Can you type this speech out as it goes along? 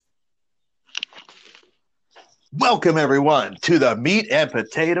Welcome, everyone, to the Meat and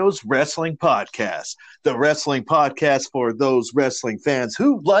Potatoes Wrestling Podcast, the wrestling podcast for those wrestling fans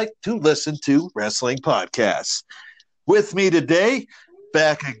who like to listen to wrestling podcasts. With me today,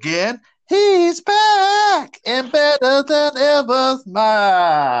 back again, he's back and better than ever,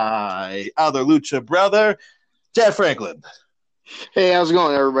 my other lucha brother, Jack Franklin. Hey, how's it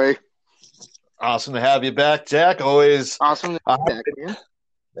going, everybody? Awesome to have you back, Jack. Always, Awesome to be back, man.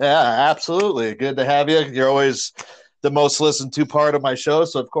 yeah, absolutely. Good to have you. You're always the most listened to part of my show,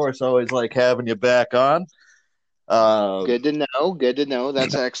 so of course, I always like having you back on. Good to know. Good to know.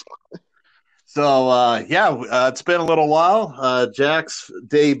 That's excellent. It's been a little while. Jack's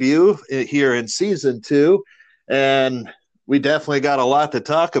debut here in season 2, and we definitely got a lot to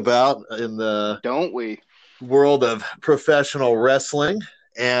talk about in the Don't we? world of professional wrestling.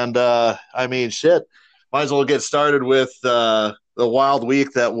 And shit, might as well get started with the wild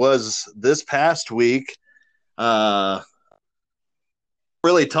week that was this past week. Really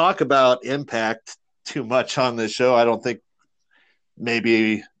talk about Impact too much on this show. I don't think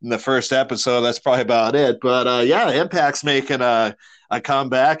maybe in the first episode, that's probably about it. But Impact's making a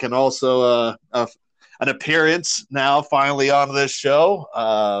comeback and also an appearance now finally on this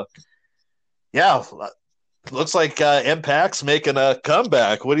show. Looks like Impact's making a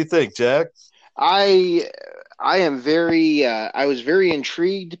comeback. What do you think, Jack? I am very I was very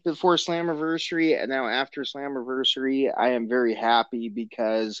intrigued before Slammiversary, and now after Slammiversary, I am very happy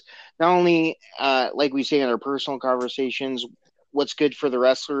because not only like we say in our personal conversations, what's good for the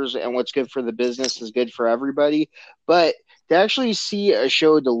wrestlers and what's good for the business is good for everybody, but to actually see a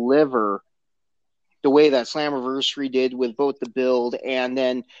show deliver the way that Slammiversary did with both the build and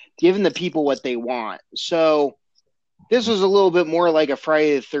then giving the people what they want. So this was a little bit more like a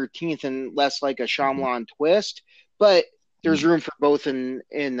Friday the 13th and less like a Shyamalan twist, but there's room for both in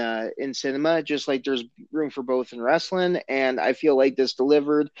cinema, just like there's room for both in wrestling. And I feel like this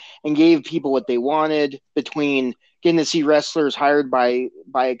delivered and gave people what they wanted between getting to see wrestlers hired by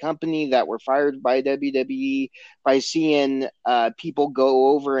a company that were fired by WWE, by seeing people go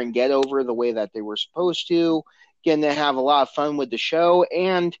over and get over the way that they were supposed to, getting to have a lot of fun with the show,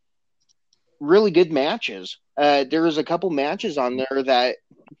 and really good matches. There was a couple matches on there that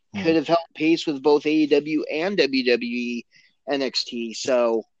could have held pace with both AEW and WWE NXT.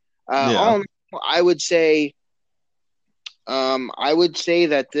 So, all in all, I would say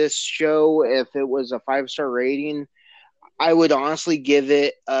that this show, if it was a 5-star rating, I would honestly give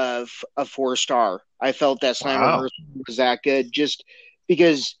it a 4-star. I felt that Slammiversary was that good just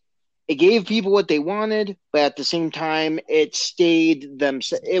because it gave people what they wanted, but at the same time, it stayed them.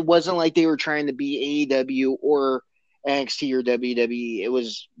 It wasn't like they were trying to be AEW or NXT or WWE. It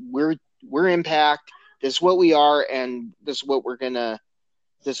was we're Impact. This is what we are, and this is what we're gonna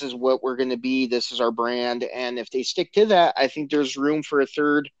be. This is our brand, and if they stick to that, I think there's room for a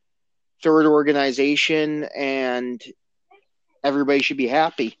third organization, and everybody should be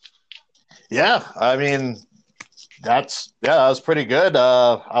happy. Yeah, I mean, that was pretty good.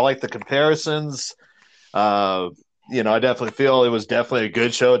 I like the comparisons. I definitely feel it was definitely a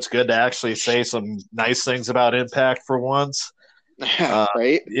good show. It's good to actually say some nice things about Impact for once.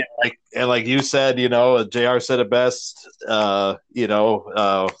 Right? Yeah, like you said, JR said it best. If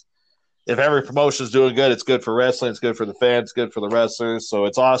every promotion is doing good, it's good for wrestling, it's good for the fans, it's good for the wrestlers. So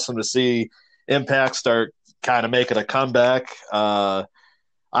it's awesome to see Impact start kind of making a comeback. I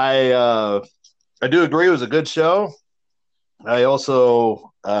do agree it was a good show. I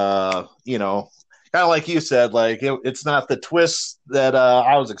also, kind of like you said, like it's not the twist that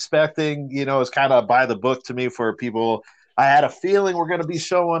I was expecting. It's kind of by the book to me for people. I had a feeling we're going to be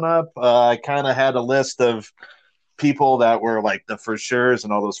showing up. I kind of had a list of people that were like the for sures,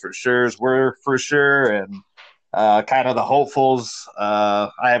 and all those for sures were for sure, and kind of the hopefuls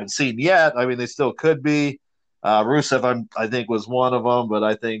I haven't seen yet. I mean, they still could be. Rusev, I think, was one of them, but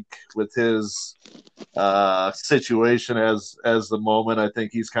I think with his situation as the moment, I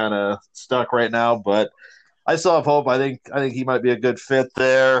think he's kind of stuck right now. But I still have hope. I think he might be a good fit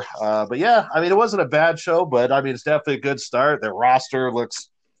there. But yeah, I mean, it wasn't a bad show, but I mean, it's definitely a good start. Their roster looks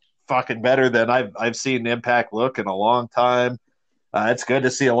fucking better than I've seen Impact look in a long time. It's good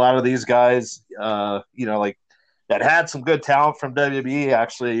to see a lot of these guys, like that had some good talent from WWE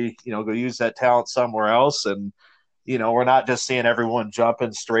actually, go use that talent somewhere else. And, we're not just seeing everyone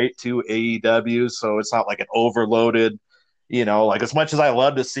jumping straight to AEW. So it's not like an overloaded, like as much as I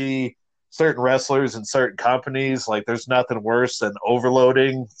love to see certain wrestlers in certain companies, like there's nothing worse than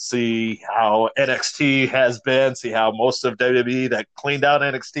overloading. See how NXT has been, see how most of WWE that cleaned out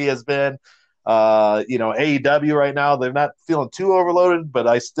NXT has been. AEW right now, they're not feeling too overloaded, but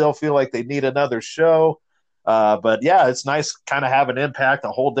I still feel like they need another show. But yeah, it's nice kind of have an Impact, a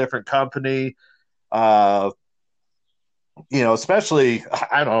whole different company. Uh, especially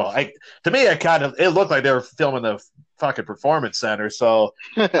I don't know. To me, it looked like they were filming the fucking performance center. So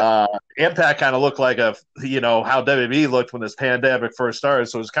Impact kind of looked like how WWE looked when this pandemic first started.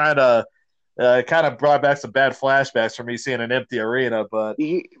 So it's kind of brought back some bad flashbacks for me seeing an empty arena. But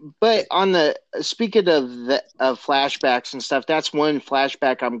But on the speaking of flashbacks and stuff, that's one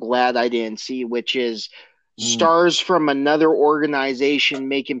flashback I'm glad I didn't see, which is stars from another organization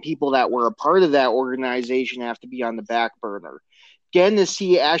making people that were a part of that organization have to be on the back burner. Getting to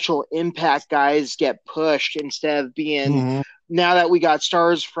see actual Impact guys get pushed instead of being mm-hmm. now that we got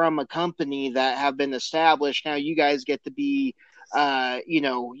stars from a company that have been established. Now you guys get to be,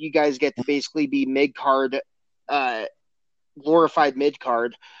 you guys get to basically be mid card, glorified mid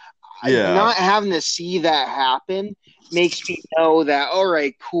card. Yeah. Not having to see that happen makes me know that, all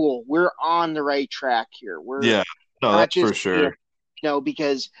right, cool, we're on the right track here. We're no, not that's just for sure.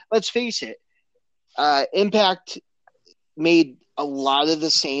 because let's face it, Impact made a lot of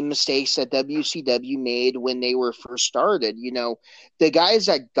the same mistakes that WCW made when they were first started. The guys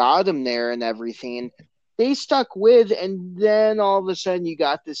that got them there and everything, they stuck with, and then all of a sudden you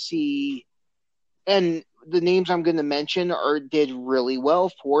got to see, and the names I'm going to mention did really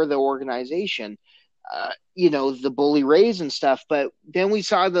well for the organization. The Bully Rays and stuff, but then we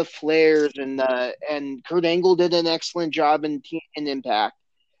saw the Flares and Kurt Angle did an excellent job in Impact.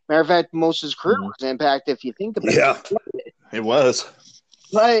 Matter of fact, most of his career was Impact if you think about it. It was.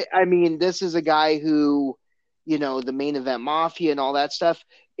 But I mean, this is a guy who, the Main Event Mafia and all that stuff.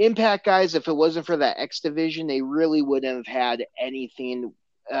 Impact guys, if it wasn't for that X division, they really wouldn't have had anything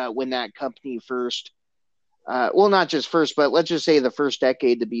when that company first. Not just first, but let's just say the first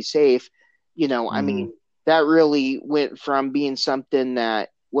decade to be safe. I mean, that really went from being something that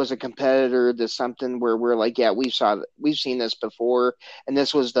was a competitor to something where we're like, yeah, we've seen this before, and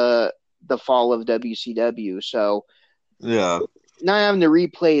this was the fall of WCW. So yeah, not having to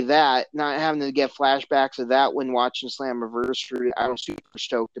replay that, not having to get flashbacks of that when watching Slammiversary, I'm super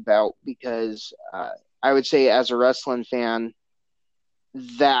stoked about, because I would say as a wrestling fan,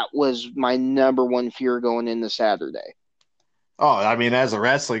 that was my number one fear going into Saturday. Oh, I mean, as a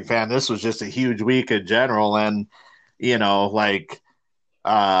wrestling fan, this was just a huge week in general. And, we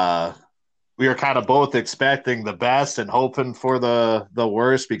were kind of both expecting the best and hoping for the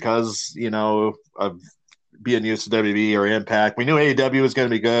worst because, of being used to WWE or Impact. We knew AEW was going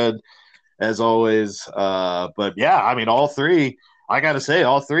to be good, as always. But, yeah, I mean, all three, I got to say,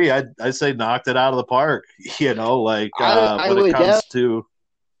 all three, I'd say knocked it out of the park, when it comes to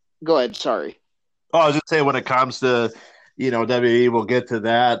 – Go ahead, sorry. Oh, I was just saying when it comes to – WWE, we'll get to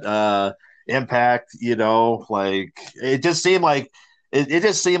that. Impact, it just seemed like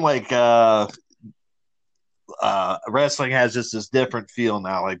wrestling has just this different feel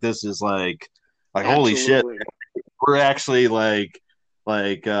now. Like this is like holy shit, we're actually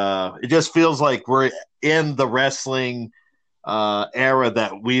it just feels like we're in the wrestling era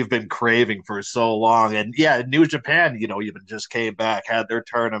that we've been craving for so long. And yeah, New Japan, even just came back, had their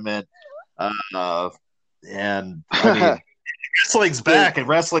tournament, and I mean. Wrestling's back, and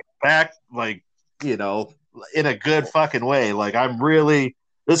wrestling's back, in a good fucking way.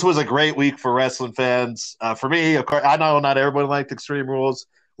 This was a great week for wrestling fans. For me, of course, I know not everyone liked Extreme Rules.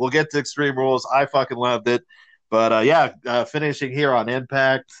 We'll get to Extreme Rules. I fucking loved it. But finishing here on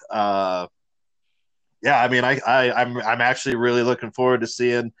Impact. I mean, I'm actually really looking forward to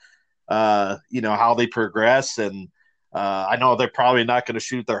seeing, how they progress. And I know they're probably not going to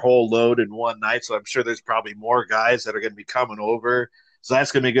shoot their whole load in one night, so I'm sure there's probably more guys that are going to be coming over. So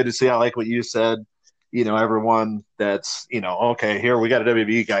that's going to be good to see. I like what you said. Everyone that's, okay, here we got a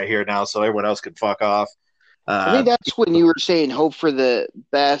WWE guy here now, so everyone else can fuck off. I think that's when you were saying hope for the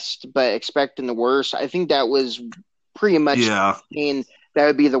best, but expecting the worst. I think that was pretty much saying that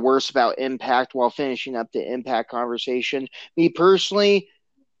would be the worst about Impact while finishing up the Impact conversation. Me personally,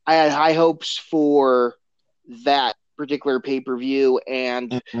 I had high hopes for that particular pay-per-view,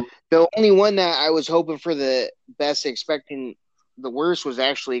 and the only one that I was hoping for the best, expecting the worst, was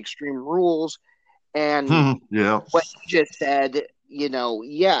actually Extreme Rules. And what you just said,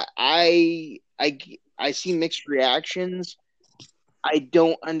 I see mixed reactions. I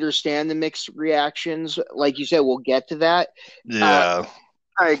don't understand the mixed reactions. Like you said, we'll get to that. Yeah.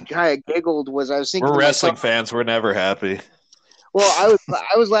 I kind of giggled I was thinking we're wrestling fans. We're never happy. Well,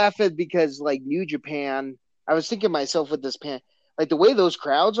 I was laughing because New Japan, I was thinking to myself with this the way those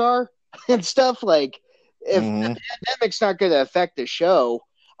crowds are and stuff, if the pandemic's not going to affect the show,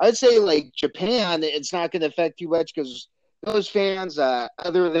 I'd say Japan, it's not going to affect too much because those fans,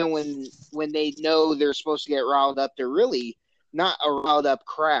 other than when they know they're supposed to get riled up, they're really not a riled up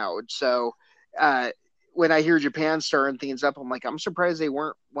crowd. So uh, when I hear Japan starting things up, I'm like, I'm surprised they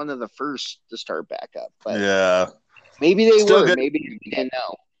weren't one of the first to start back up. But Yeah, maybe they still were. good. Maybe they didn't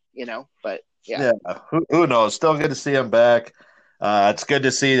know. But yeah. Yeah, who knows? Still good to see him back. It's good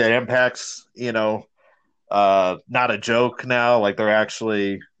to see that Impact's, not a joke now. Like they're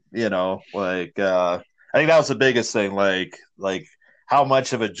actually, I think that was the biggest thing. Like how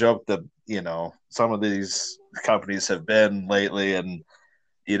much of a joke some of these companies have been lately, and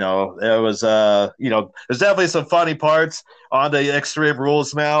it was there's definitely some funny parts on the Extreme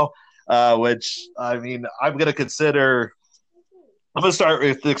Rules now, which I mean I'm gonna consider. I'm gonna start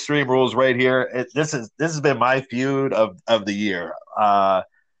with the Extreme Rules right here. This has been my feud of the year.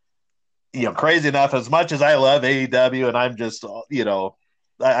 Crazy enough, as much as I love AEW, and I'm just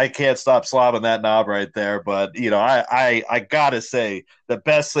I can't stop slobbing that knob right there. But I gotta say the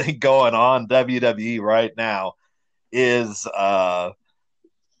best thing going on WWE right now is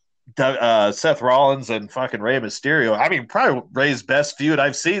Seth Rollins and fucking Rey Mysterio. I mean, probably Rey's best feud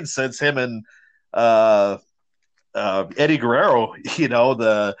I've seen since him and uh, Eddie Guerrero.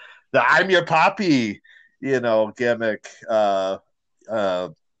 The I'm your poppy, gimmick. One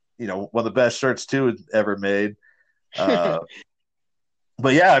of the best shirts too ever made. Uh,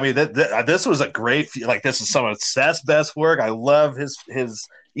 but yeah, I mean, this was a great. Like, this is some of Seth's best work. I love his.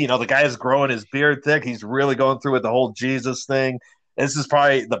 The guy's growing his beard thick. He's really going through with the whole Jesus thing. This is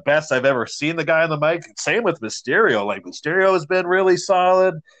probably the best I've ever seen the guy on the mic. Same with Mysterio. Like, Mysterio has been really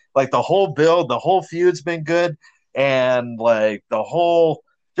solid. Like, the whole build, the whole feud's been good, and like the whole,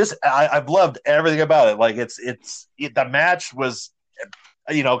 I've loved everything about it. Like, the match was,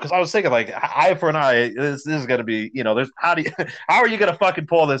 because I was thinking like eye for an eye. This is going to be, there's how are you going to fucking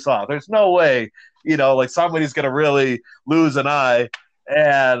pull this off? There's no way, like somebody's going to really lose an eye.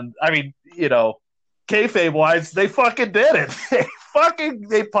 And I mean, kayfabe wise, they fucking did it.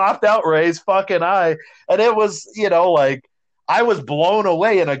 They popped out Ray's fucking eye, and it was, like I was blown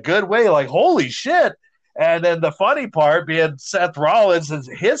away in a good way. Like, holy shit. And then the funny part being Seth Rollins is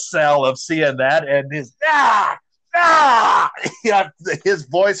his sell of seeing that and his his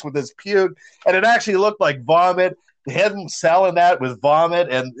voice with his puke, and it actually looked like vomit. Him selling that with vomit,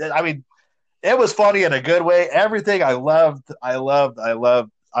 and I mean, it was funny in a good way. Everything I loved. I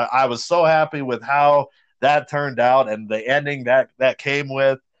was so happy with how that turned out and the ending that came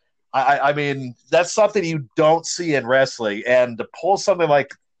with. I mean, that's something you don't see in wrestling, and to pull something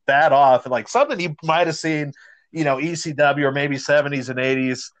like that off, and like something you might have seen, ECW or maybe 70s and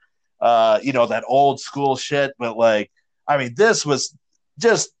 80s, that old school shit. But like, I mean, this was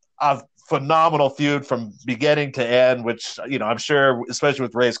just a phenomenal feud from beginning to end, which, I'm sure, especially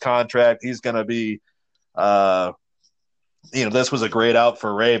with Ray's contract, he's going to be, this was a great out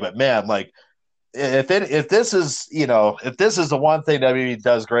for Ray. But man, like, if this is the one thing WWE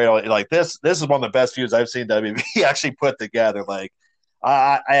does great, like this is one of the best feuds I've seen WWE actually put together. Like,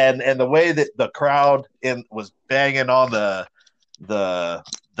 and the way that the crowd was banging on the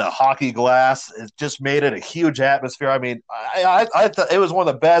hockey glass, it just made it a huge atmosphere. I mean, I thought it was one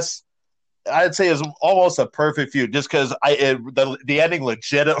of the best. I'd say it was almost a perfect feud, just because the ending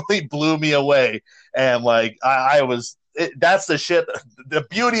legitimately blew me away, and like I was. That's the shit. The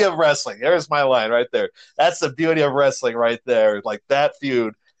beauty of wrestling. There's my line right there. That's the beauty of wrestling right there. Like, that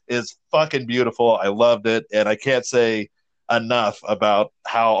feud is fucking beautiful. I loved it, and I can't say enough about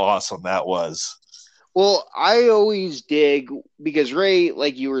how awesome that was. Well, I always dig because Ray,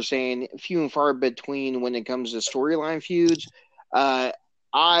 like you were saying, few and far between when it comes to storyline feuds.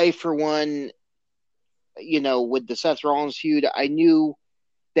 I, for one, with the Seth Rollins feud, I knew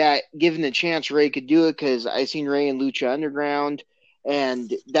that given the chance, Ray could do it because I seen Ray in Lucha Underground,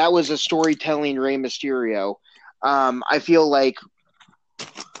 and that was a storytelling Ray Mysterio. I feel like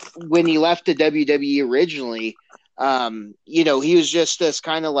when he left the WWE originally, he was just this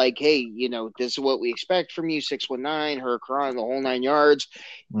kind of like, hey, this is what we expect from you, 619, Hurricane, the whole 9 yards.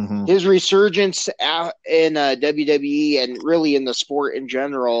 Mm-hmm. His resurgence in WWE and really in the sport in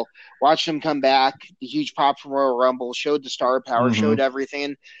general, watched him come back, the huge pop from Royal Rumble, showed the star power, Mm-hmm. showed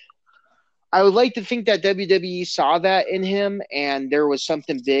everything. I would like to think that WWE saw that in him and there was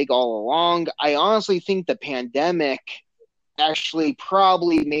something big all along. I honestly think the pandemic actually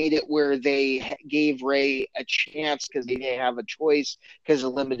probably made it where they gave Ray a chance because they didn't have a choice because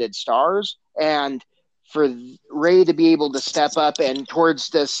of limited stars. And for Ray to be able to step up and towards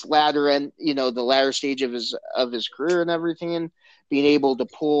this ladder and, the latter stage of his career and everything, being able to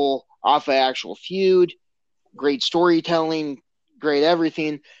pull off an actual feud, great storytelling, great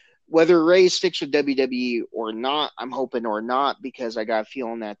everything, whether Ray sticks with WWE or not, I'm hoping or not, because I got a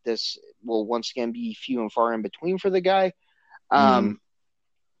feeling that this will once again be few and far in between for the guy. Mm.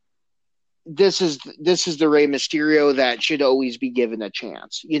 This is the Rey Mysterio that should always be given a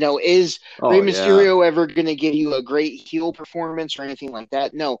chance. Is Rey Oh yeah. Mysterio ever going to give you a great heel performance or anything like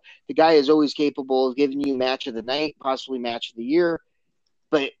that? No, the guy is always capable of giving you match of the night, possibly match of the year.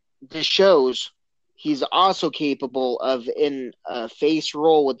 But this shows he's also capable of, in a face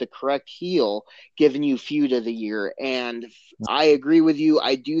role with the correct heel, giving you feud of the year. And I agree with you.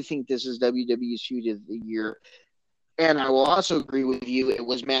 I do think this is WWE's feud of the year. And I will also agree with you, it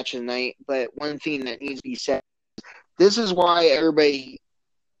was match of the night. But one thing that needs to be said, this is why everybody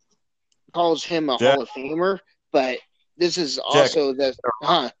calls him a Jack, Hall of Famer. But this is Jack, also the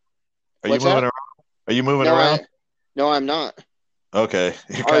are you what's moving that? around? Are you moving No, around? I'm not. Okay.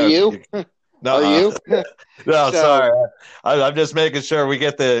 You're Are kind you? of Are no. you? No, So, sorry. I'm just making sure we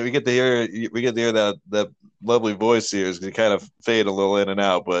get to hear that lovely voice here is kind of fade a little in and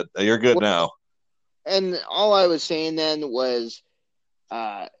out, but you're good now. and all I was saying then was,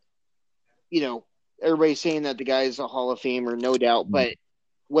 uh, you know, everybody's saying that the guy is a Hall of Famer, no doubt, but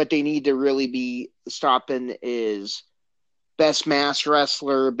what they need to really be stopping is best mass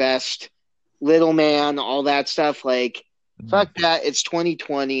wrestler, best little man, all that stuff. Like, fuck that. It's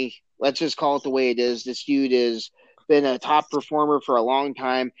 2020. Let's just call it the way it is. This dude has been a top performer for a long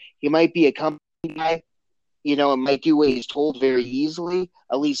time. He might be a company guy, it might do what he's told very easily.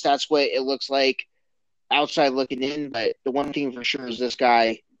 At least that's what it looks like outside looking in. But the one thing for sure is this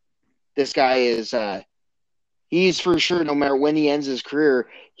guy is he's for sure, no matter when he ends his career,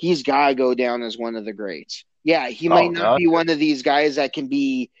 he's gotta go down as one of the greats. Yeah, he might Oh not God. be one of these guys that can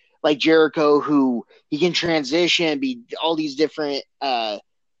be like Jericho, who he can transition, be all these different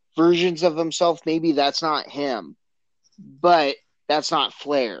versions of himself. Maybe that's not him, but that's not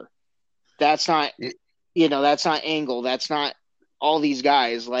Flair. That's not that's not Angle. That's not all these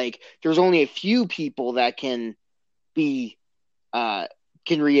guys. Like, there's only a few people that be can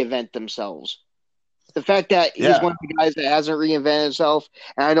reinvent themselves. The fact that he's Yeah. one of the guys that hasn't reinvented himself,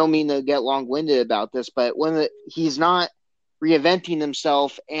 and I don't mean to get long winded about this, but he's not reinventing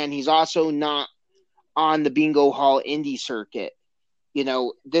himself, and he's also not on the bingo hall indie circuit.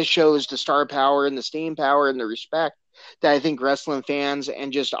 This shows the star power and the staying power and the respect that I think wrestling fans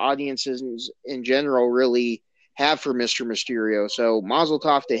and just audiences in general really have for Mr. Mysterio. So mazel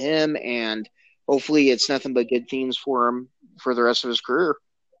tov to him, and hopefully it's nothing but good themes for him for the rest of his career.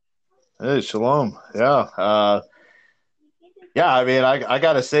 Hey, shalom. Yeah. Yeah. I mean, I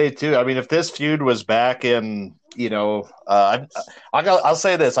got to say too. I mean, if this feud was back in, I'll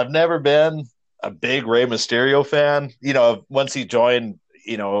say this: I've never been a big Rey Mysterio fan. Once he joined,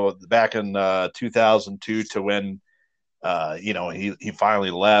 back in 2002 to when, he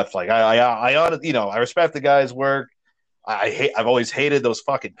finally left. Like I respect the guy's work. I've always hated those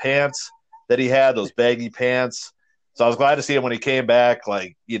fucking pants that he had, those baggy pants. So I was glad to see him when he came back.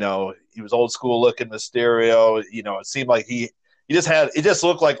 Like, he was old school looking Mysterio. It seemed like it just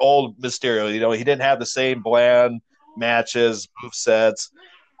looked like old Mysterio. He didn't have the same bland matches, move sets.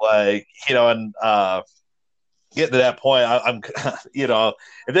 Like, and getting to that point, I'm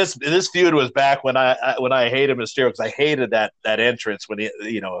if this feud was back when I hated Mysterio, because I hated that entrance when he,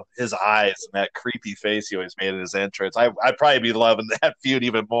 his eyes and that creepy face he always made in his entrance, I'd probably be loving that feud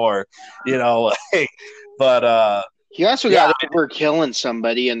even more, like, but He also yeah. got over killing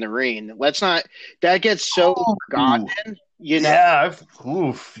somebody in the ring. That gets so forgotten. Yeah,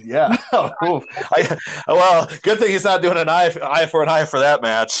 oof, yeah. Oof. Well, good thing he's not doing an eye for an eye for that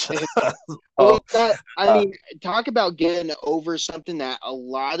match. Talk about getting over something that a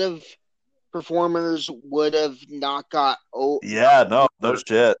lot of performers would have not got over. Yeah, no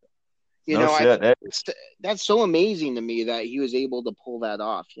shit. Shit. That's so amazing to me that he was able to pull that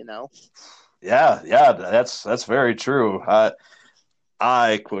off. Yeah, that's very true.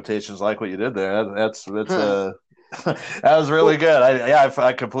 I quotations like what you did there. That's that was really good.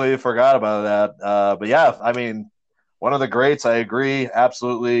 I completely forgot about that. But yeah, I mean, one of the greats. I agree,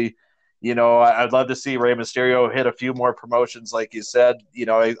 absolutely. I'd love to see Rey Mysterio hit a few more promotions, like you said.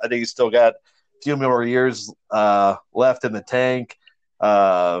 I think he's still got a few more years left in the tank.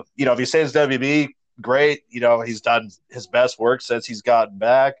 If he stays WB, great. He's done his best work since he's gotten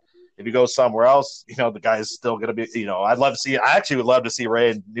back. If he goes somewhere else, the guy's still going to be. I actually would love to see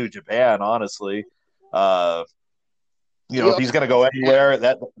Rey in New Japan, honestly. If he's going to go anywhere,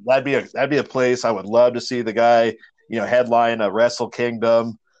 that'd be a place I would love to see the guy, headline a Wrestle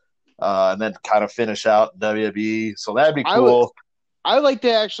Kingdom, and then kind of finish out WWE. So that'd be cool. I like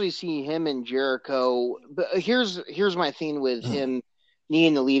to actually see him and Jericho. But here's my thing with him,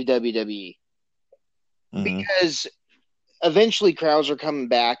 needing to leave WWE Mm-hmm. because eventually crowds are coming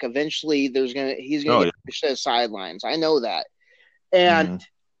back. Eventually, he's gonna Oh get yeah. pushed to the sidelines. I know that. And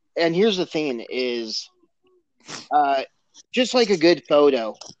Mm-hmm. here's the thing: is uh, just like a good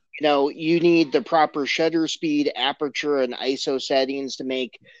photo. You need the proper shutter speed, aperture, and ISO settings to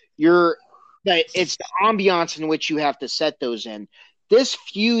make your. But it's the ambiance in which you have to set those in. This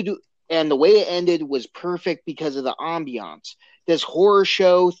feud and the way it ended was perfect because of the ambiance. This horror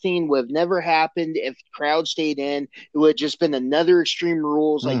show thing would have never happened if the crowd stayed in. It would have just been another Extreme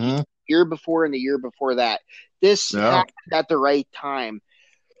Rules like Mm-hmm. the year before and the year before that. This Yeah. happened at the right time.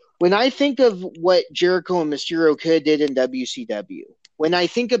 When I think of what Jericho and Mysterio could have did in WCW, when I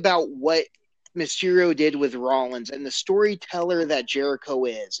think about what Mysterio did with Rollins and the storyteller that Jericho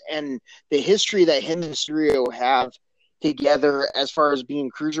is, and the history that him and Mysterio have together as far as being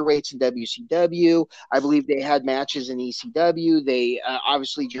cruiserweights in WCW, I believe they had matches in ECW. They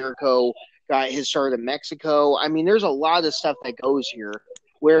obviously Jericho got his start in Mexico. I mean, there's a lot of stuff that goes here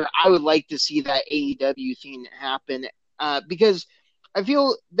where I would like to see that AEW thing happen because I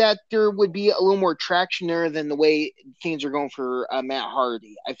feel that there would be a little more traction there than the way things are going for Matt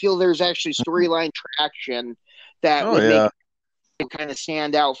Hardy. I feel there's actually storyline traction that Oh would make yeah. him kind of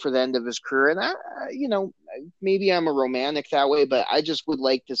stand out for the end of his career. And maybe I'm a romantic that way, but I just would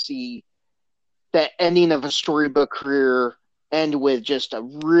like to see that ending of a storybook career end with just a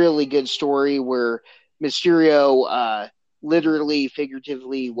really good story where Mysterio, literally,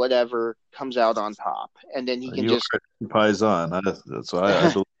 figuratively, whatever, comes out on top, and then he can You just are Paisan. That's why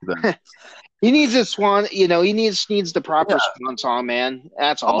I believe that. he needs a swan. He needs the proper Yeah. swan song, man.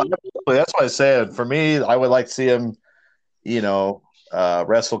 That's Oh, all. absolutely. That's why I said for me, I would like to see him,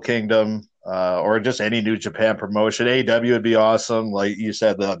 Wrestle Kingdom, or just any New Japan promotion. AEW would be awesome. Like you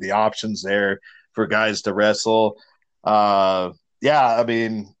said, the options there for guys to wrestle. Yeah, I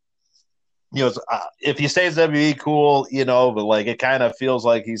mean, if he stays WWE, cool, but like it kind of feels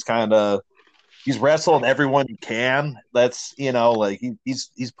like he's wrestled everyone he can. That's like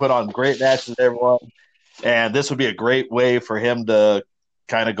he's put on great matches with everyone, and this would be a great way for him to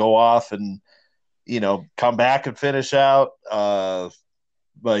kind of go off and come back and finish out.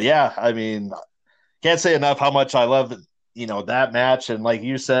 But yeah, I mean, can't say enough how much I love that match. And like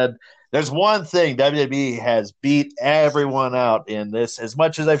you said, there's one thing WWE has beat everyone out in this. As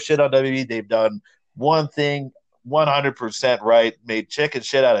much as I've shit on WWE, they've done one thing 100% right, made chicken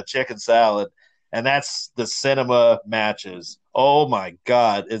shit out of chicken salad, and that's the cinema matches. Oh my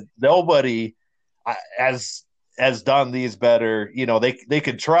god, nobody has done these better. They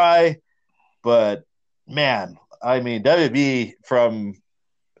could try, but man, I mean WB from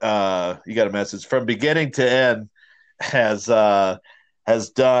you got a message from beginning to end has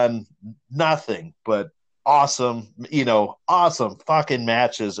done nothing but awesome fucking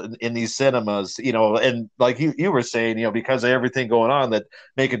matches in these cinemas, and like you were saying, because of everything going on that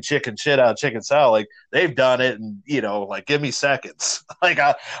making chicken shit out of chicken salad, like they've done it, and like give me seconds. Like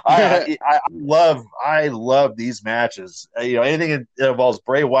I love these matches. Anything that involves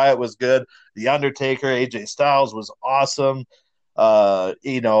Bray Wyatt was good. The Undertaker, AJ Styles was awesome. The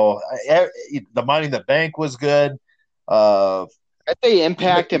Money in the Bank was good. I say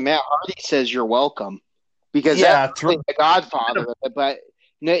Impact and Matt Hardy says you're welcome because that's Yeah, like true. the Godfather of it, but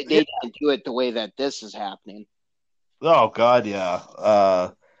they Yeah. didn't do it the way that this is happening. Oh God,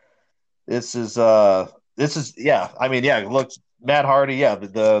 yeah. This is yeah. I mean, yeah. Look, Matt Hardy, yeah,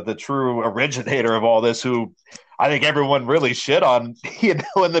 the true originator of all this. Who I think everyone really shit on, in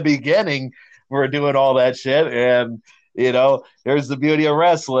the beginning. We're doing all that shit, and there's the beauty of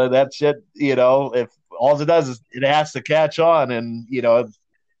wrestling. That shit, if all it does is it has to catch on, and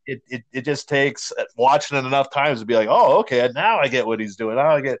it just takes watching it enough times to be like, oh, okay, now I get what he's doing.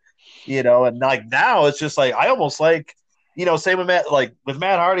 Now I get, and like now it's just like I almost like, same with Matt, like with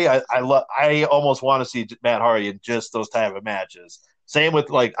Matt Hardy, I almost want to see Matt Hardy in just those type of matches. Same with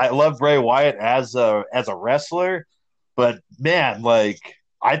like I love Bray Wyatt as a wrestler, but man, like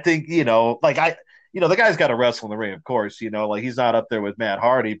I think like the guy's got to wrestle in the ring, of course. Like he's not up there with Matt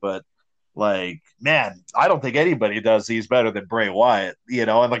Hardy, but like, man, I don't think anybody does these better than Bray Wyatt,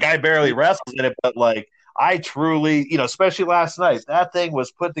 and the guy barely wrestles in it, but like, I truly, especially last night, that thing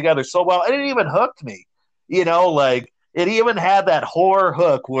was put together so well, and it even hooked me, like, it even had that horror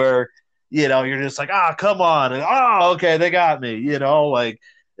hook where, you're just like, come on, and, okay, they got me, like,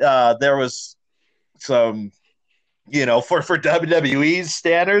 there was some, for WWE's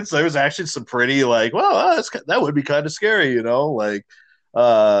standards, there was actually some pretty, like, well, that would be kind of scary, like,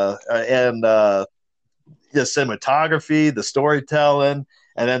 and the cinematography, the storytelling,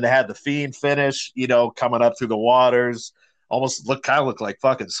 and then they had the Fiend finish, coming up through the waters. almost look like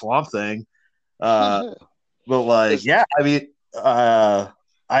fucking Swamp Thing. But like, yeah, I mean, I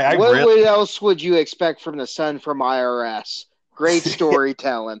really, what else would you expect from the son from IRS? Great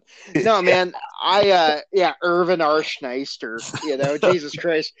storytelling. No, man, Irvin R. Schneister, Jesus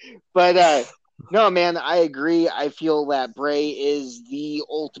Christ. But no, man, I agree. I feel that Bray is the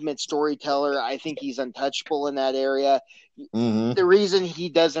ultimate storyteller. I think he's untouchable in that area. mm-hmm. The reason he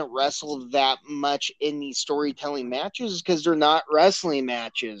doesn't wrestle that much in these storytelling matches is because they're not wrestling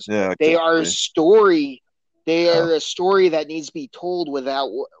matches. Yeah, They exactly. are story. They are a story that needs to be told without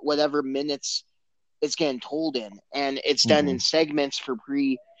whatever minutes it's getting told in, and it's done in segments for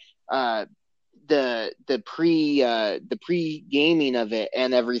the pre gaming of it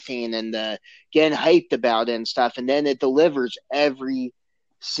and everything, and the getting hyped about it and stuff, and then it delivers every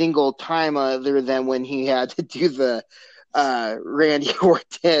single time, other than when he had to do the Randy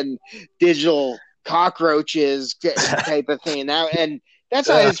Orton digital cockroaches type of thing. Now, and that's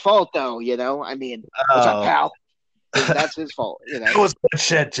not his fault, though. I mean, what's up, pal? That's his fault. It was good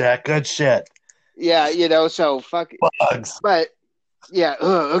shit, Jack. Good shit. Yeah, so fuck Bugs. But yeah,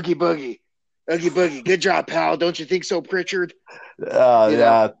 Oogie Boogie. Good job, pal. Don't you think so, Pritchard?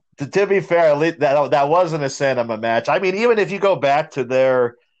 Yeah. To be fair, at least that wasn't a cinema match. I mean, even if you go back to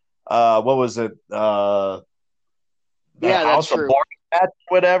their what was it? Yeah, that's true. Match,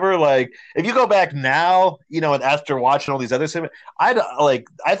 whatever. Like, if you go back now, and after watching all these other cinema, I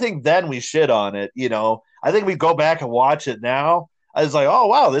think then we shit on it. I think we go back and watch it now. I was like, oh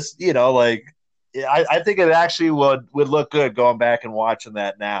wow, this, I think it actually would look good going back and watching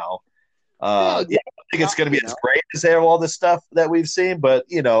that now. I don't think it's going to be as great as all this stuff that we've seen, but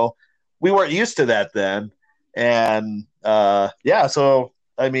we weren't used to that then, and so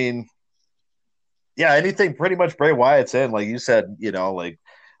I mean, anything pretty much Bray Wyatt's in, like you said,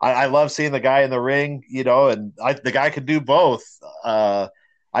 I love seeing the guy in the ring, and the guy could do both. I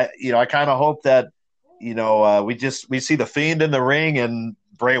kind of hope that we see the Fiend in the ring and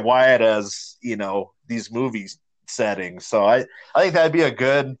Bray Wyatt as these movie settings. So I think that'd be a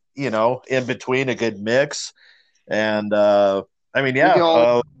good in between, a good mix. And I mean, we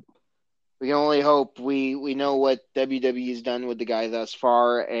can only hope. We know what WWE's done with the guy thus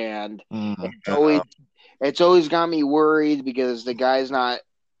far, and it's always got me worried because the guy's not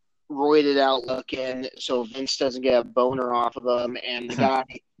roided out looking, so Vince doesn't get a boner off of him, and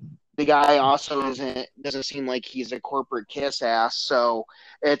the guy also doesn't seem like he's a corporate kiss ass. So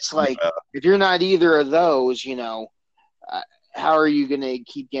it's like, if you're not either of those, how are you going to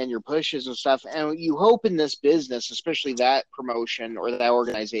keep getting your pushes and stuff? And you hope in this business, especially that promotion or that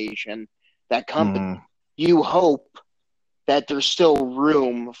organization, that company, you hope that there's still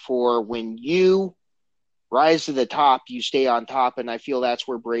room for when you rise to the top, you stay on top. And I feel that's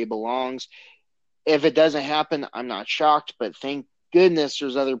where Bray belongs. If it doesn't happen, I'm not shocked, but thank goodness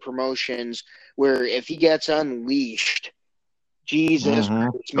there's other promotions where if he gets unleashed, Jesus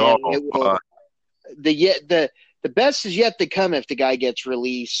Christ, man, it will, the best is yet to come if the guy gets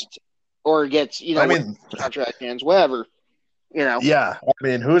released or gets, contract ends, whatever, Yeah, I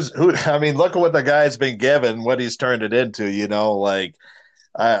mean, I mean, look at what the guy's been given, what he's turned it into. The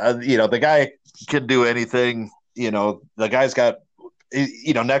guy can do anything. The guy's got,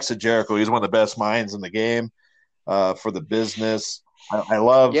 next to Jericho, he's one of the best minds in the game for the business. I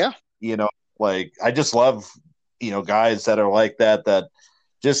love, I just love, guys that are like that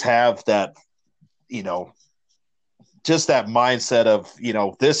just have that, just that mindset of,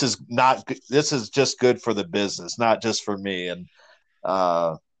 this is just good for the business, not just for me. And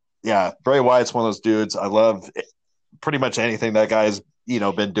Bray Wyatt's one of those dudes. I love pretty much anything that guy's,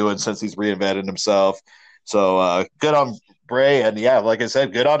 been doing since he's reinvented himself. So good on Bray. And like I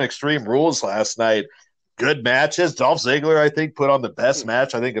said, good on Extreme Rules last night. Good matches. Dolph Ziggler, I think, put on the best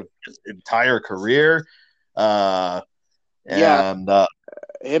match, I think, of his entire career. Him and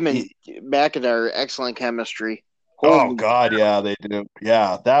McIntyre, excellent chemistry. Oh God, yeah, they do.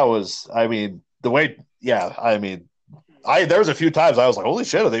 Yeah, that was. I mean, the way. Yeah, I mean, there was a few times I was like, "Holy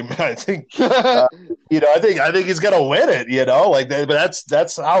shit!" I think, I think he's gonna win it. But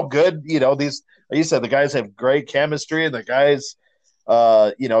that's how good. These. Like you said, the guys have great chemistry, and the guys,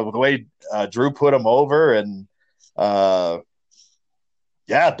 the way Drew put him over, and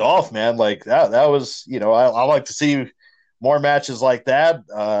Dolph, man, like that was. I like to see more matches like that.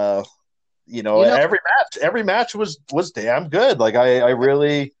 Every match was damn good. Like I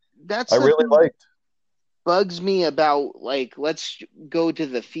really liked. Bugs me about, like, let's go to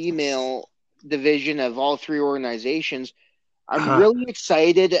the female division of all three organizations. I'm really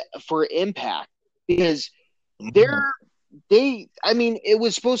excited for Impact because it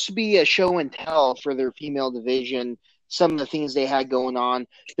was supposed to be a show and tell for their female division some of the things they had going on.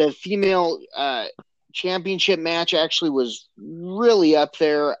 The female championship match actually was really up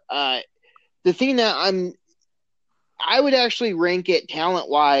there. The thing that I would actually rank it talent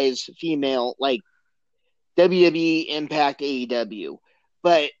wise, female, like WWE, Impact, AEW,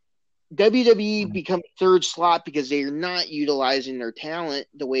 but WWE become third slot because they are not utilizing their talent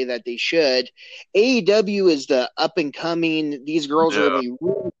the way that they should. AEW is the up and coming. These girls are going to be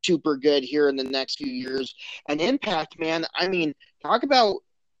really super good here in the next few years. And Impact, man, I mean, talk about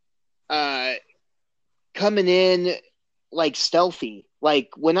coming in like stealthy. Like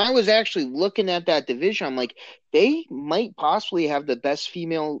when I was actually looking at that division, I'm like, they might possibly have the best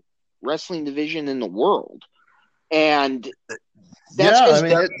female wrestling division in the world. And that's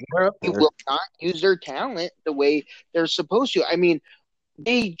because they will not use their talent the way they're supposed to. I mean,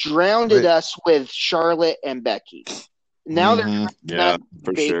 they drowned us with Charlotte and Becky. Now they're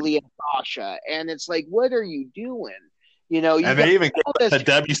Bayley and Sasha, and it's like, what are you doing? You know, and they even got the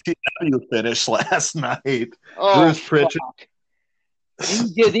WCW finish last night. Bruce Pritchard.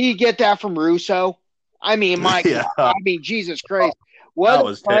 Did he get that from Russo? I mean, I mean, Jesus Christ. What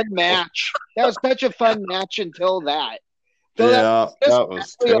a fun match. That was such a fun match until that. So that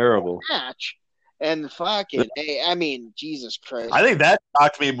was terrible. Match. And fucking, I mean, Jesus Christ. I think that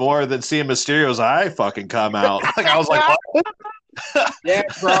shocked me more than seeing Mysterio's eye fucking come out. Like I was like, what? Yeah,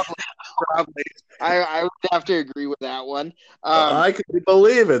 probably. I would have to agree with that one. I couldn't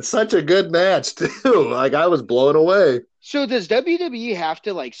believe it. Such a good match too. Like I was blown away. So does WWE have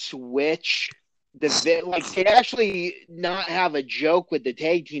to like switch like they actually not have a joke with the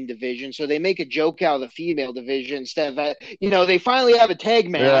tag team division, so they make a joke out of the female division instead of they finally have a tag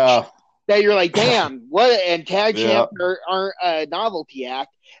match that you're like, damn, what? And tag champs aren't a novelty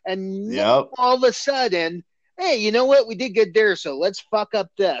act, and all of a sudden, hey, you know what? We did good there, so let's fuck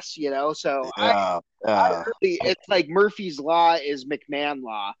up this, So I really, it's like Murphy's Law is McMahon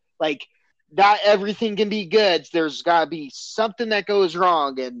Law, like. Not everything can be good. There's got to be something that goes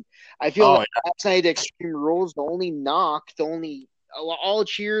wrong. And I feel like last night Extreme Rules, the only knock, all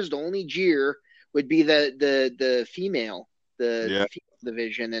cheers, the only jeer would be the female, female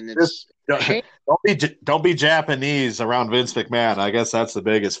division. And it's don't be Japanese around Vince McMahon. I guess that's the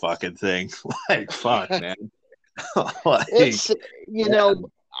biggest fucking thing. Like, fuck, man. It's,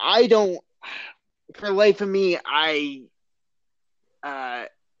 I don't, for the life of me,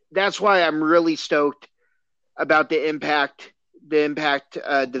 that's why I'm really stoked about the Impact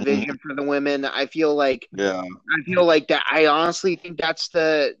division for the women. I feel like that. I honestly think that's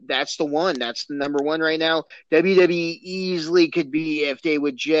the one. That's the number one right now. WWE easily could be if they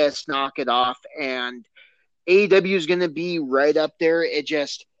would just knock it off, and AEW is going to be right up there.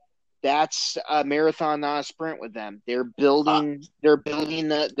 That's a marathon, not a sprint with them. They're building their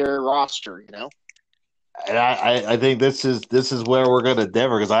roster. And I think this is where we're going to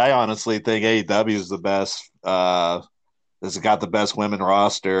differ because I honestly think AEW is the best. This has got the best women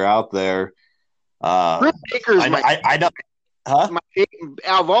roster out there. Britt Baker's I know. Huh?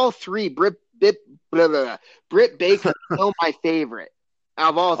 Out of all three, Britt Baker is still my favorite.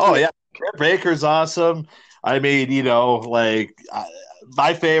 Out of all three. Oh yeah, Britt Baker's awesome. I mean,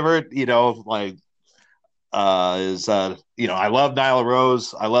 my favorite, is I love Nyla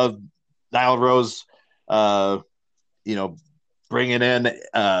Rose. I love Nyla Rose. Bringing in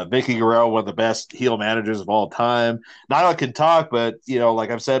Vicky Guerrero, one of the best heel managers of all time. Nyla can talk, but like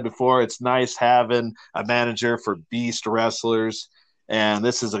I've said before, it's nice having a manager for beast wrestlers. And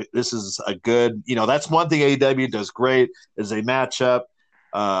this is a good. That's one thing AEW does great is they match up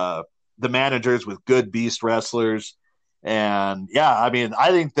the managers with good beast wrestlers. And I mean,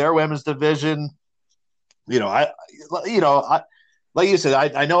 I think their women's division. Like you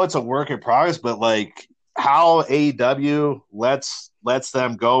said, I know it's a work in progress, but like how AEW lets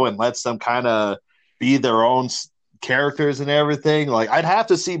them go and lets them kind of be their own characters and everything. Like I'd have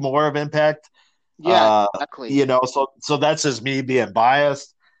to see more of Impact. Yeah, exactly. So that's just me being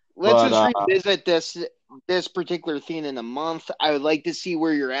biased. Let's just revisit this particular thing in a month. I would like to see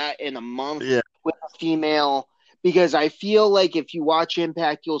where you're at in a month with a female, because I feel like if you watch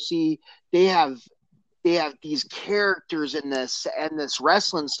Impact, you'll see they have these characters in this and this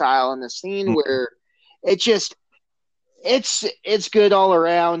wrestling style and the scene where it's good all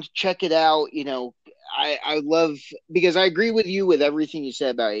around. Check it out. I love, because I agree with you with everything you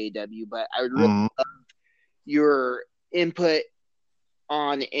said about AEW, but I would really love your input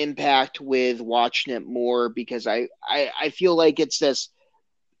on Impact with watching it more, because I feel like it's this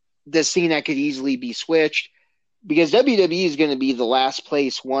scene that could easily be switched, because WWE is going to be the last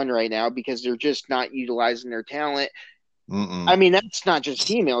place one right now because they're just not utilizing their talent. Mm-mm. I mean, that's not just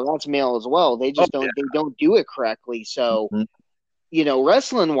female; that's male as well. They Oh, just don't do it correctly. So, yeah.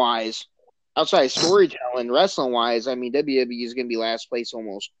 wrestling wise, outside storytelling, wrestling wise, I mean, WWE is going to be last place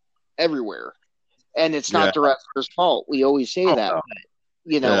almost everywhere, and it's Yeah. not the wrestler's fault. We always say Oh, that, no. but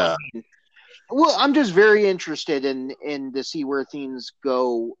Yeah. well, I'm just very interested in to see where things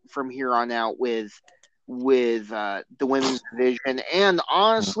go from here on out with the women's division, and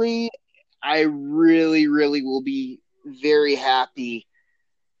honestly, I really, really will be very happy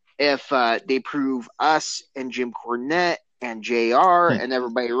if they prove us and Jim Cornette and JR and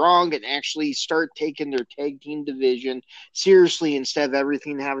everybody wrong and actually start taking their tag team division seriously instead of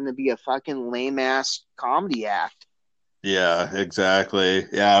everything having to be a fucking lame ass comedy act. Yeah, exactly.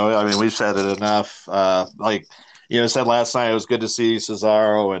 Yeah, I mean, we've said it enough. Like, said last night, it was good to see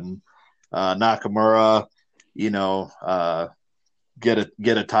Cesaro and Nakamura, you know, get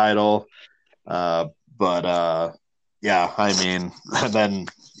a title. Uh, but yeah, I mean, and then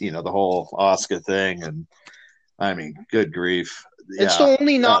the whole Oscar thing, and I mean, good grief. It's Yeah, the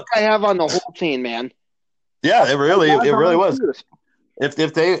only knock I have on the whole thing, man. yeah, it God's really honest was. truth.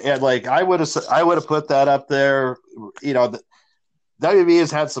 If they had, like, I would have put that up there. WB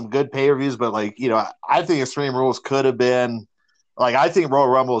has had some good pay per views, but I think Extreme Rules could have been, like, I think Royal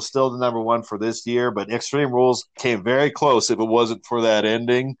Rumble is still the number one for this year, but Extreme Rules came very close if it wasn't for that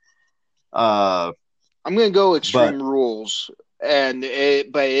ending. Uh, I'm gonna go but Extreme Rules, but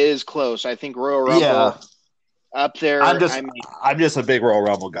it is close. I think Royal yeah, Rumble up I'm there. just I mean, I'm just a big Royal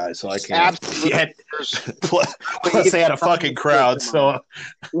Rumble guy, so I can't. absolutely. Yeah. Plus, they had a fucking crowd, so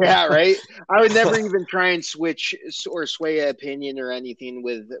yeah, right. I would never even try and switch or sway an opinion or anything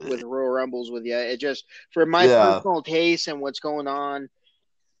with Royal Rumbles with you. It just for my yeah, personal taste and what's going on.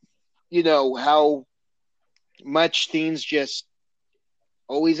 How much things just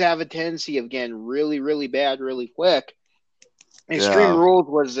always have a tendency of getting really, really bad really quick. Extreme yeah, Rules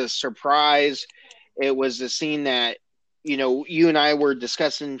was a surprise. It was the scene that you and I were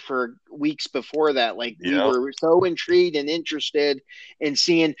discussing for weeks before that. Like we yeah, were so intrigued and interested in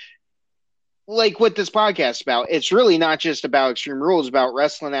seeing like what this podcast is about. It's really not just about Extreme Rules, about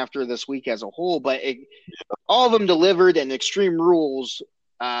wrestling after this week as a whole, but all of them delivered and Extreme Rules.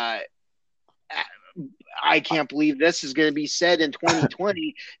 I can't believe this is going to be said in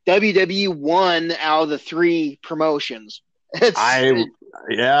 2020. WWE won out of the three promotions. It's I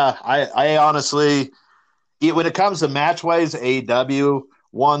yeah, I honestly, when it comes to match wise, AEW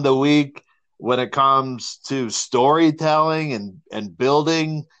won the week. When it comes to storytelling and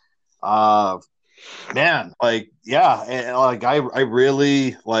building, uh, man, like, yeah, and, like, I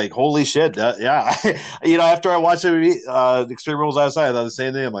really, like, holy shit, yeah. After I watched Extreme Rules last night, I thought the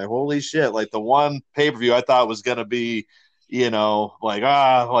same thing. I'm like, holy shit, like, the one pay-per-view I thought was gonna be,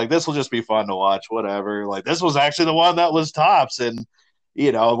 like this will just be fun to watch, whatever. Like, this was actually the one that was tops. And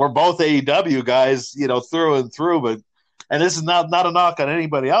we're both AEW guys, through and through. But and this is not a knock on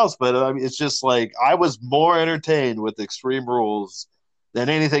anybody else, but I mean, it's just like I was more entertained with Extreme Rules than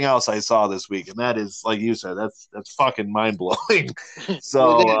anything else I saw this week, and that is, like you said, that's fucking mind blowing. well,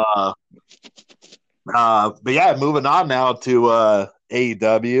 So, but yeah, moving on now to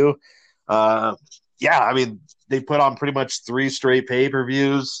AEW. Yeah, I mean, they put on pretty much three straight pay per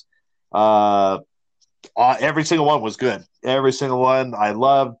views. Every single one was good. Every single one I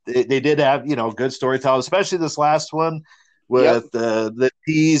loved. They did have good storytelling, especially this last one yep. with the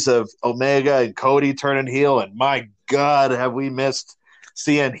tease of Omega and Cody turning heel. And my God, have we missed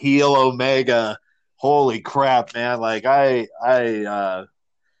seeing heel Omega? Holy crap, man! Like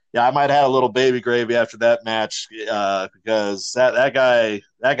yeah, I might have had a little baby gravy after that match because that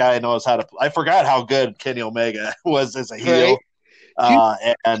guy knows how to. I forgot how good Kenny Omega was as a heel.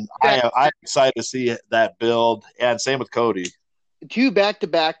 Right. And I'm excited to see that build, and same with Cody. Two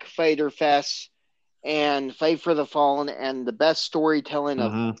back-to-back Fighter Fests and Fight for the Fallen, and the best storytelling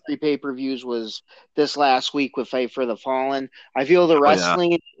of Mm-hmm. three pay-per-views was this last week with Fight for the Fallen. I feel the Oh, yeah.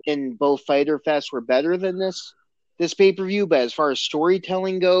 wrestling in both Fighter Fests were better than this pay-per-view, but as far as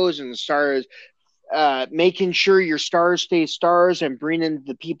storytelling goes and as far as making sure your stars stay stars and bringing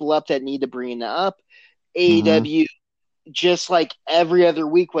the people up that need to bring up, Mm-hmm. AEW, just like every other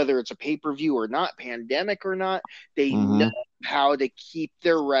week, whether it's a pay per view or not, pandemic or not, they Mm-hmm. know how to keep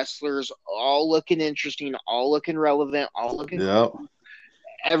their wrestlers all looking interesting, all looking relevant, all looking Yep. cool.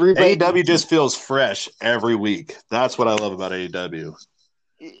 Everybody, AEW just feels fresh every week. That's what I love about AEW.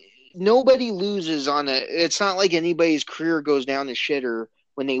 nobody loses on it. It's not like anybody's career goes down the shitter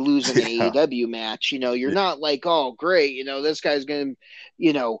when they lose an Yeah. AEW match. You're not like, oh, great, this guy's going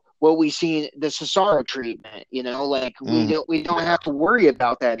to, what we see the Cesaro treatment, like Mm. we don't have to worry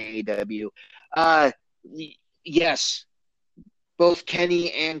about that AEW. Yes, both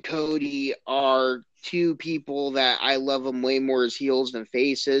Kenny and Cody are two people that I love them way more as heels than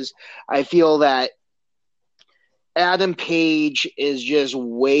faces. I feel that Adam Page is just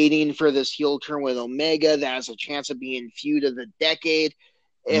waiting for this heel turn with Omega that has a chance of being feud of the decade.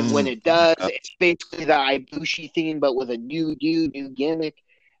 And when it does, it's basically the Ibushi theme, but with a new dude, new gimmick.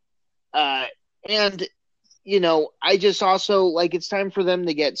 And, you know, I just also, like, it's time for them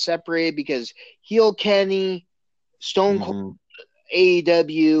to get separated because heel Kenny, Stone Cold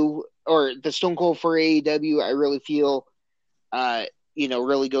AEW, or the Stone Cold for AEW, I really feel, you know,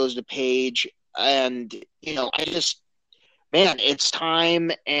 really goes to Page. And, you know, I just, man, it's time.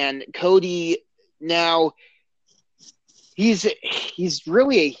 And Cody now, he's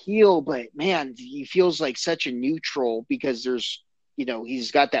really a heel, but man, he feels like such a neutral because there's, you know,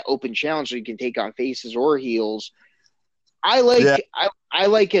 he's got that open challenge so he can take on faces or heels. I like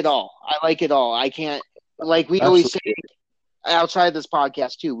it all. I like it all. I can't, like we always say outside this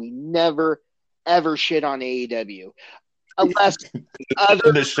podcast too, we never ever shit on AEW. Unless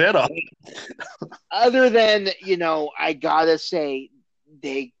other than, you know, I gotta say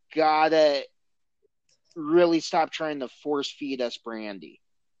they gotta really stop trying to force feed us Brandy.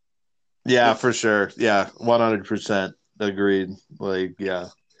 Yeah, for sure. Yeah, 100% agreed. Like, yeah.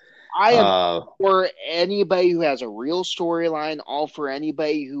 I am for anybody who has a real storyline, all for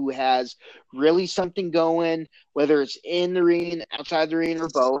anybody who has really something going, whether it's in the ring, outside the ring, or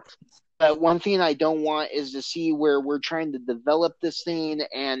both. But one thing I don't want is to see where we're trying to develop this thing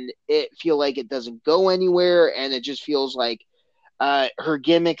and it feel like it doesn't go anywhere, and it just feels like her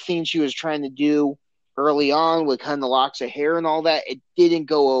gimmick thing she was trying to do early on with kind of locks of hair and all that, it didn't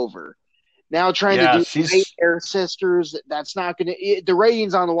go over. Now trying to do Air Sisters, that's not going to – the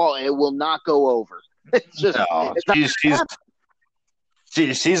ratings on the wall, it will not go over. It's just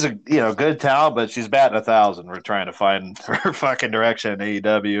she's a, you know, good talent, but she's batting 1,000. We're trying to find her fucking direction in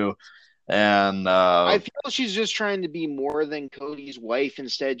AEW. And I feel she's just trying to be more than Cody's wife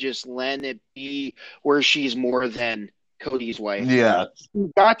instead just letting it be where she's more than Cody's wife. Yeah.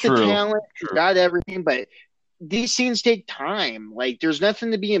 She's got the talent, she's got everything, but – these scenes take time. Like, there's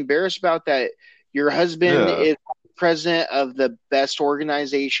nothing to be embarrassed about that your husband is president of the best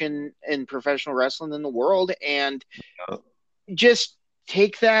organization in professional wrestling in the world, and just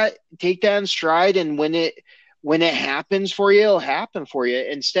take that in stride, and when it happens for you, it'll happen for you.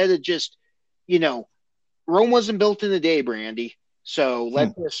 Instead of just, you know, Rome wasn't built in a day, Brandy. So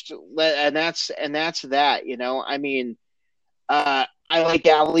and that's that, you know. I mean, I like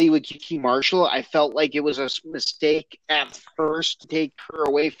Ali with Kiki Marshall. I felt like it was a mistake at first to take her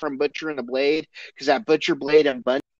away from Butcher and the Blade, because that Butcher, Blade, and